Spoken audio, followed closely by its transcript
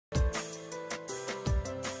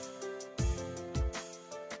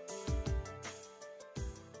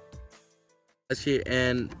Here,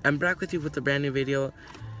 and I'm back with you with a brand new video.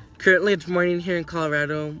 Currently it's morning here in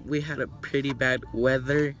Colorado. We had a pretty bad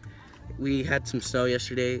weather. We had some snow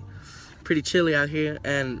yesterday. Pretty chilly out here,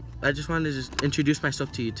 and I just wanted to just introduce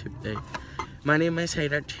myself to you today. My name is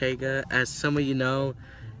Haydar Chega, as some of you know,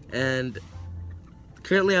 and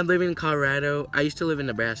currently I'm living in Colorado. I used to live in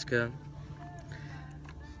Nebraska.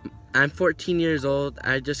 I'm 14 years old.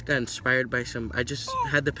 I just got inspired by I just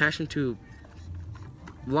had the passion to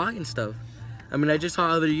vlog and stuff. I mean, I just saw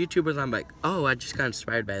other YouTubers, I'm like, oh, I just got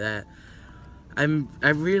inspired by that. I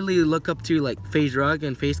really look up to like FaZe Rug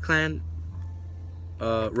and FaZe Clan,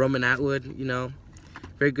 Roman Atwood, you know,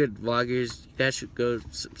 very good vloggers. You guys should go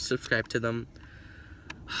subscribe to them.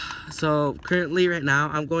 So currently right now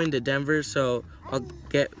I'm going to Denver, so I'll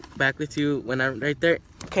get back with you when I'm right there.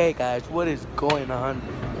 Okay guys, what is going on?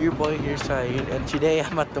 Your boy here, Saeed, and today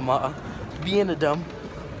I'm at the mall being a dumb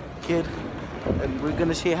kid. And we're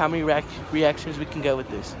gonna see how many reactions we can get with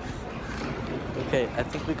this. Okay, I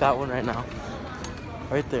think we got one right now.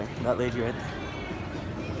 Right there, that lady right there.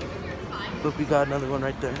 Look, we got another one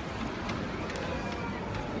right there.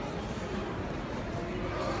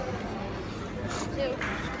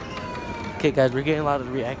 Okay guys, we're getting a lot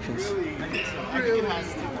of reactions. Where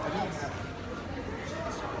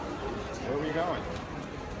are we going?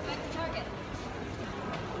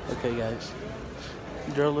 Okay guys.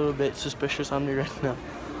 They're a little bit suspicious on me right now.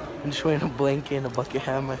 I'm just wearing a blanket and a bucket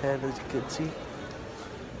hat on my head, as you can see.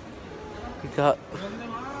 We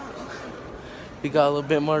got a little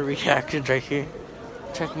bit more reactions right here.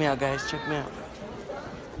 Check me out, guys. Check me out.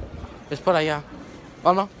 Es por allá.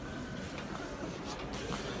 Oh no.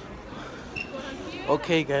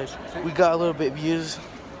 Okay, guys. We got a little bit views.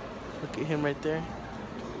 Look at him right there.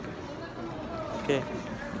 Okay.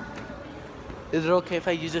 Is it okay if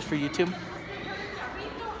I use this for YouTube?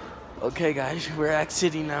 Okay guys, we're at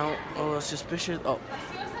City now. Oh, suspicious. Oh,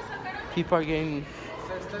 people are getting...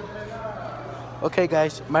 Okay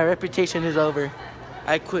guys, my reputation is over.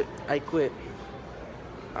 I quit.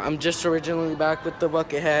 I'm just originally back with the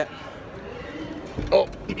bucket hat. Oh.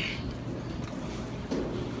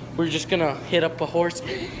 We're just gonna hit up a horse.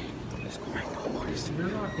 Let's go ride the horse.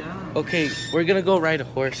 Okay, we're gonna go ride a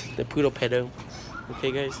horse. The poodle pedo.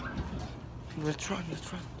 Okay guys. Let's run.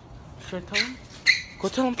 Should I tell him? Go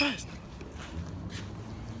tell him fast.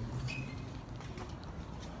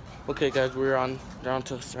 Okay guys, they're on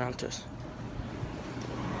to us.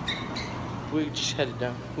 We just headed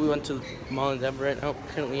down. We went to the mall in Denver right now,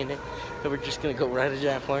 currently in it. And we're just gonna go ride a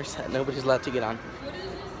giant horse that nobody's allowed to get on.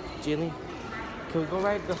 Jilly, can we go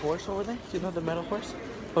ride the horse over there? You know, the metal horse?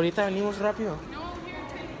 Ahorita venimos rápido. No, I'm here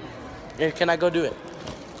too. Yeah, can I go do it?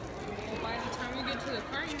 By the time we get to the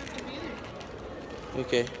car, you have to be there.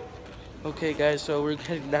 Okay. Okay guys, so we're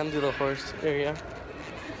heading down to the horse area.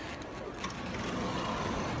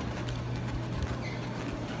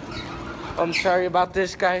 I'm sorry about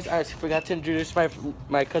this, guys. I forgot to introduce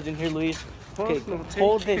my cousin here, Luis. Okay,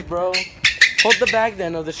 hold this, bro. Hold the bag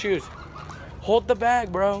then of the shoes. Hold the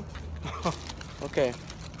bag, bro. Okay.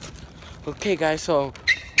 Okay, guys. So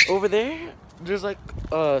over there, there's like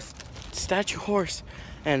a statue horse,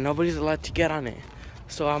 and nobody's allowed to get on it.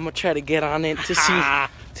 So I'm gonna try to get on it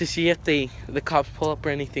to see if the cops pull up or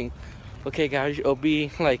anything. Okay, guys. It'll be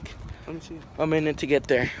like a minute to get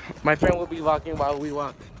there. My friend will be walking while we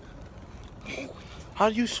walk. How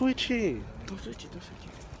do you switch it? Don't switch it.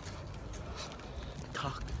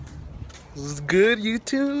 Talk. This is good,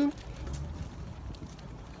 YouTube.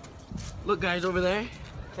 Look, guys, over there.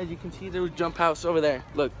 As you can see, there was jump house over there.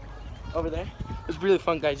 Look, over there. It's really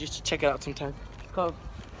fun, guys. You should check it out sometime. It's called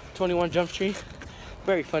 21 Jump Street.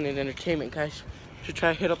 Very fun and entertainment, guys. Should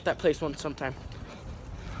try to hit up that place sometime.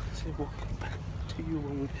 Say welcome back to you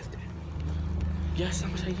when we get there. Yes,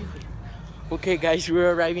 I'm saying. Okay, guys,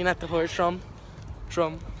 we're arriving at the horse from.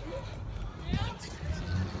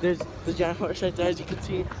 There's the giant horse right there, as you can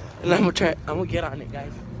see, and I'm gonna get on it,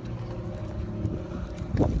 guys.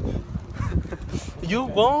 You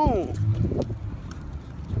won't.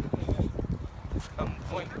 I'm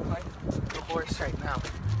going to ride the horse right now.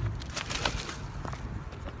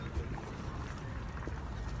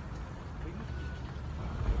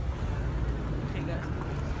 Okay, guys.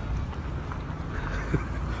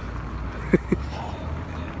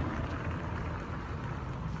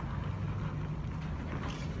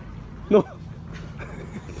 No.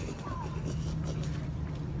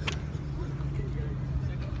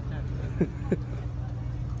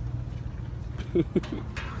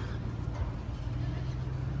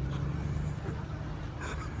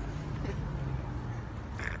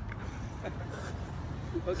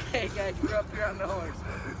 Okay, guys, we're up here on the horse.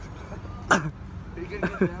 Are you gonna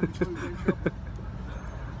get down before we get in trouble?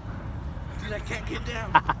 because I can't get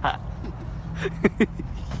down.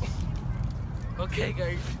 Okay,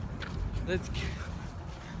 guys.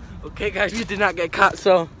 Okay, guys, you did not get caught.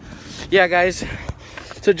 So, yeah, guys.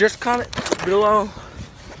 So just comment below.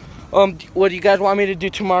 What do you guys want me to do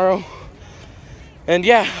tomorrow? And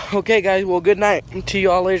yeah, okay, guys. Well, good night. See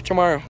you all later tomorrow.